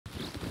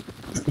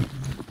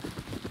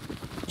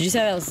Did you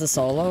say that was the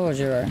solo or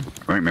duo?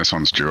 I think this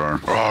one's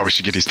duo. Oh, we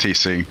should get his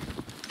TC.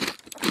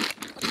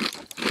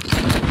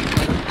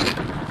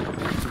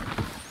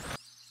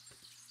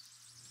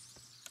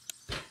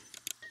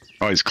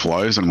 Oh, he's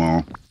closing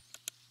well.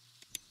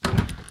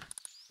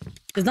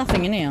 There's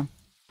nothing in here.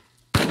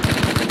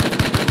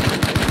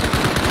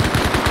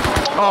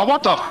 Oh,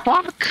 what the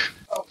fuck?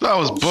 That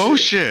was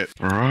bullshit.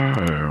 Bro,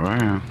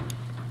 wow.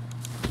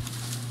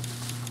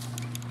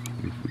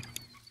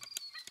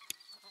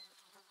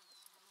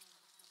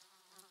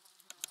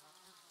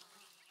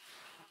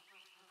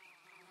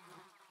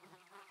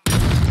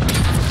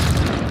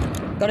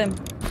 Got him.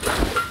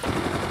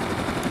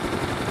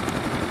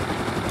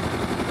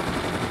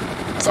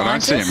 I don't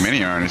see a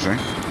mini or anything.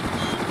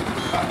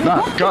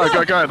 No, go,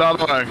 the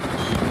other way.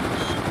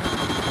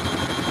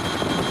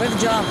 Where's the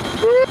jump?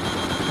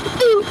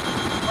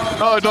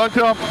 No, don't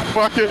jump.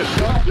 Fuck it.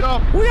 Don't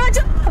jump. We gotta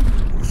jump!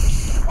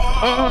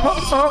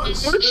 Oh,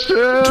 shit.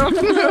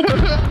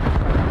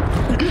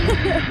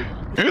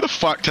 Who the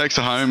fuck takes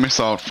a home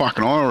missile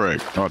fucking oil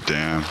rig? God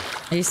damn.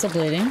 Are you still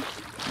bleeding?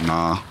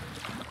 Nah.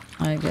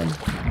 Oh, good.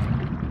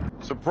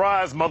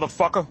 Surprise,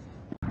 motherfucker.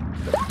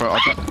 Bro,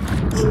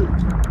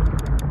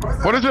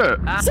 what is it?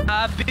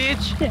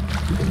 Bitch.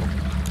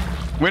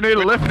 We need a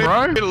lift,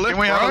 bro. Can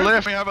we have a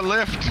lift? We have a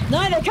lift.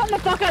 No, they're cutting the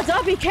fuck us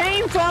up. He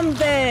came from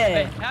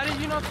there. Hey, how did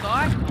you not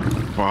die?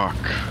 Fuck.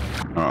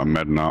 I'm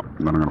medding up.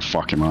 Then I'm gonna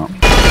fuck him up.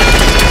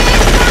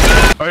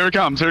 Oh, here he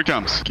comes. Here he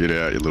comes. Get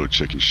out, you little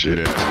chicken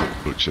shit.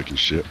 Little chicken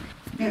shit.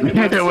 Yeah,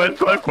 we're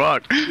so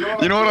fucked.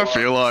 You know what I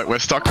feel like? We're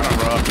stuck on a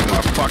raft and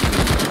I fucking...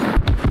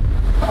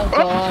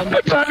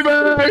 Oh,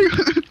 God.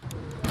 Baby!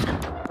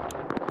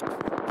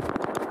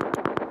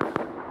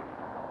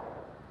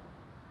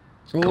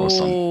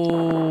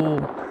 Ooh.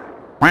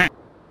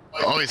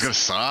 Oh, he's got a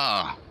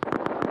saw.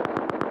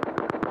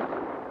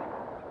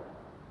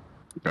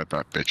 Got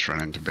that bitch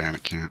run into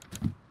bandit camp.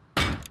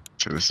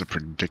 So this is a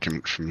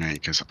predicament for me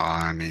because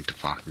I need to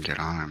fucking get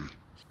home.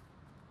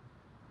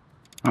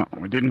 Oh,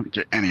 we didn't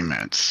get any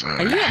meds, so...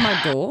 Are you at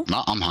my door?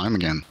 No, I'm home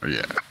again. Oh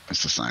yeah,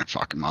 it's the same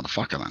fucking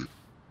motherfucker then.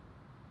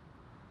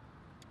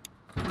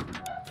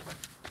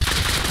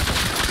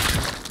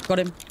 Got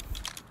him.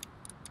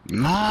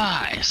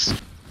 Nice!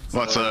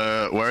 What's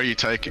where are you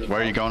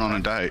going on a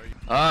date?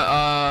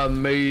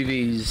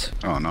 Movies.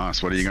 Oh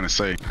nice, what are you gonna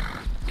see?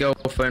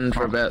 Girlfriend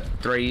for about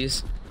 3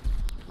 years.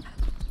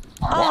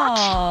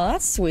 Oh,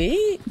 that's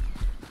sweet.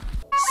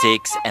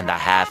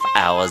 6.5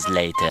 hours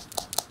later.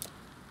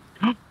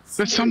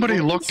 There's somebody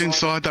locked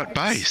inside that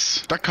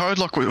base. That code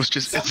lock was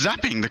just, it's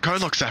zapping, the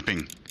code lock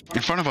zapping.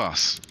 In front of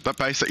us. That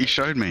base that you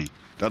showed me.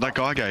 That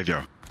guy gave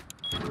you.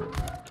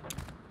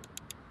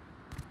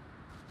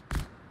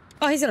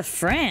 Oh, he's got a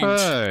friend.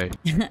 Hey.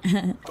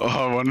 Oh,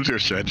 I wanted to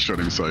shed shot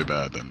him so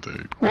bad then,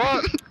 dude.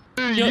 What?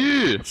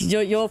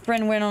 Your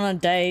friend went on a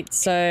date,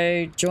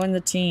 so join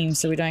the team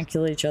so we don't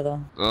kill each other.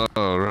 Oh,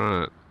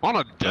 right. On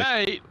a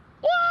date?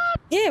 What?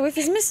 Yeah, with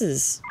his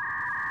missus.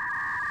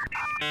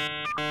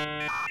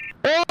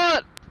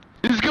 What?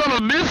 He's got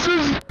a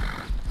missus?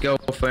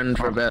 Girlfriend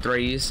for about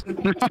 3 years.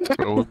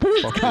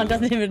 God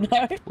doesn't even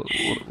know. What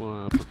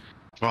happened?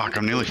 Fuck,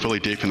 I'm nearly fully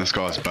deep in this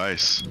guy's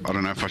base. I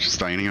don't know if I should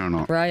stay in here or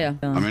not. Where are you?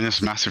 I'm in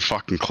this massive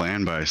fucking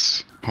clan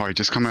base. Oh, he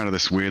just come out of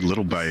this weird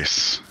little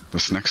base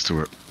that's next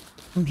to it.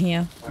 I'm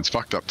here. It's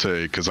fucked up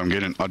too, because I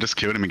just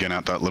killed him again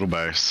out that little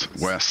base,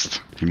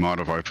 west. He might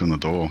have opened the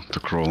door to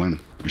crawl in.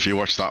 If you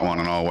watch that one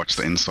and I'll watch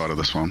the inside of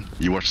this one.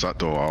 You watch that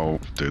door, I'll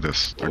do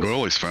this. I got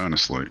all his phone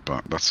asleep,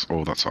 but that's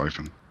all that's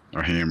open.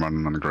 I hear him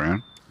running on the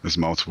ground. There's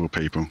multiple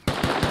people.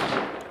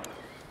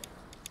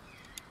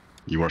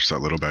 You watch that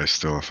little base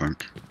still, I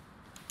think.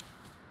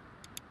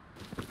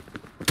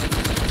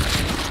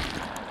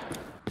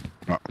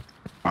 Oh,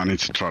 I need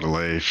to try to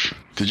leave.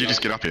 Did you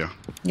just get up here?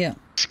 Yeah.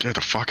 Scared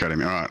the fuck out of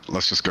me. Alright,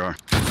 let's just go.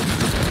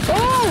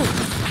 Oh!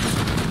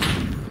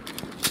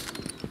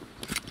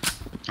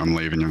 I'm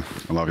leaving you.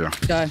 I love you.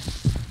 Go.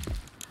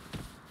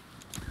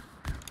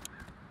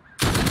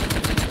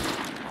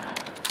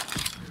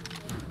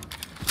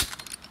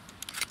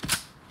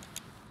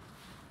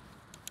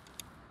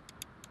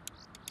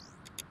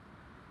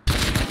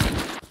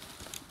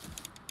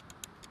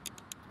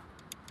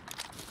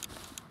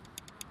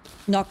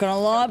 Not gonna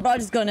lie, but I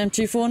just got an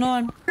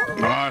M249.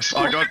 Nice,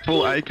 I got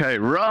full AK.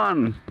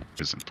 Run!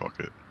 Prison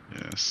pocket.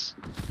 Yes.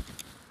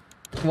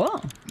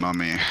 What?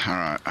 Mummy.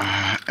 Alright.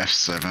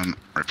 F7.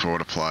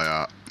 Report a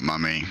player.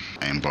 Mummy.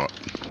 Aimbot.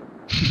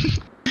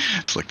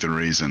 It's like the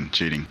reason.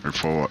 Cheating.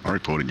 Report. I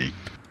reported you.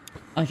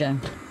 Okay.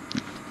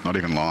 Not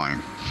even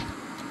lying.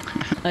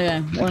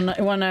 Okay.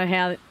 Wanna know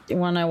how? You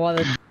wanna know why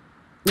the?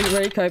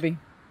 Ready, Kobe.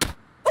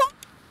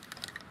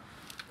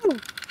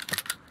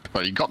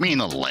 But you got me in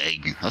the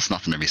leg. That's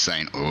nothing to be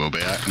saying ooh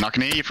about. And I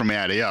can hear you from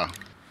out here.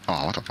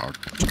 Oh, what the fuck?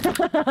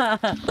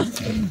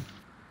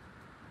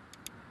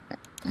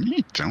 What are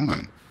you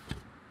doing?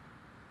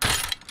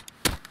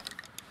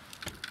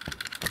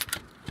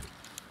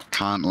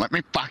 Can't let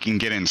me fucking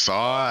get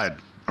inside.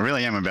 I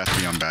really am about to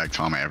be on bag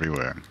timer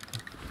everywhere.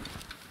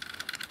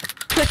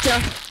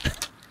 Gotcha.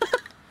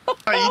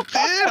 Oh, you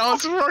did? I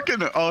was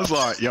rocking it. I was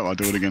like, yep, I'll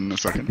do it again in a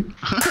second.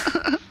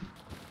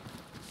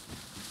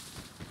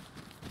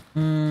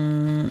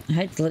 I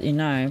hate to let you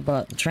know,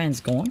 but the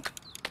train's gone.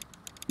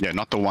 Yeah,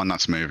 not the one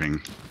that's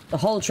moving. The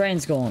whole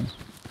train's gone.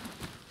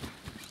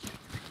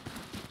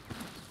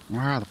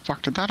 Wow, the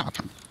fuck did that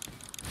happen?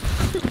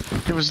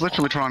 He was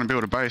literally trying to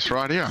build a base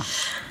right here.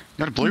 You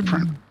got a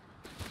blueprint.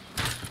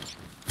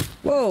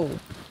 Whoa.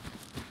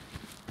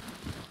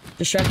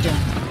 Distracting.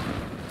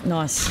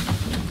 Nice.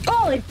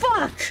 Holy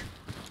fuck!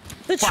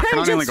 The Fuck, train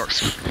and I nearly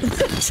just... got...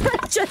 the train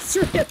just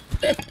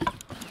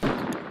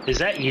ripped. Is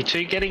that you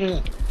two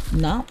getting...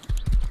 No.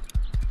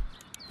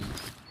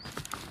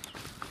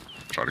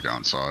 Try to go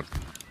inside.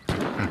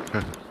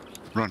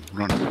 Run,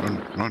 run,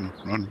 run, run,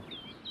 run.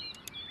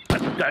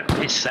 Don't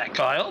piss that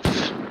guy off.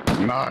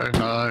 No,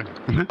 no.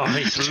 Oh,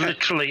 he's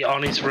literally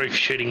on his roof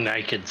shooting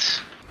nakeds.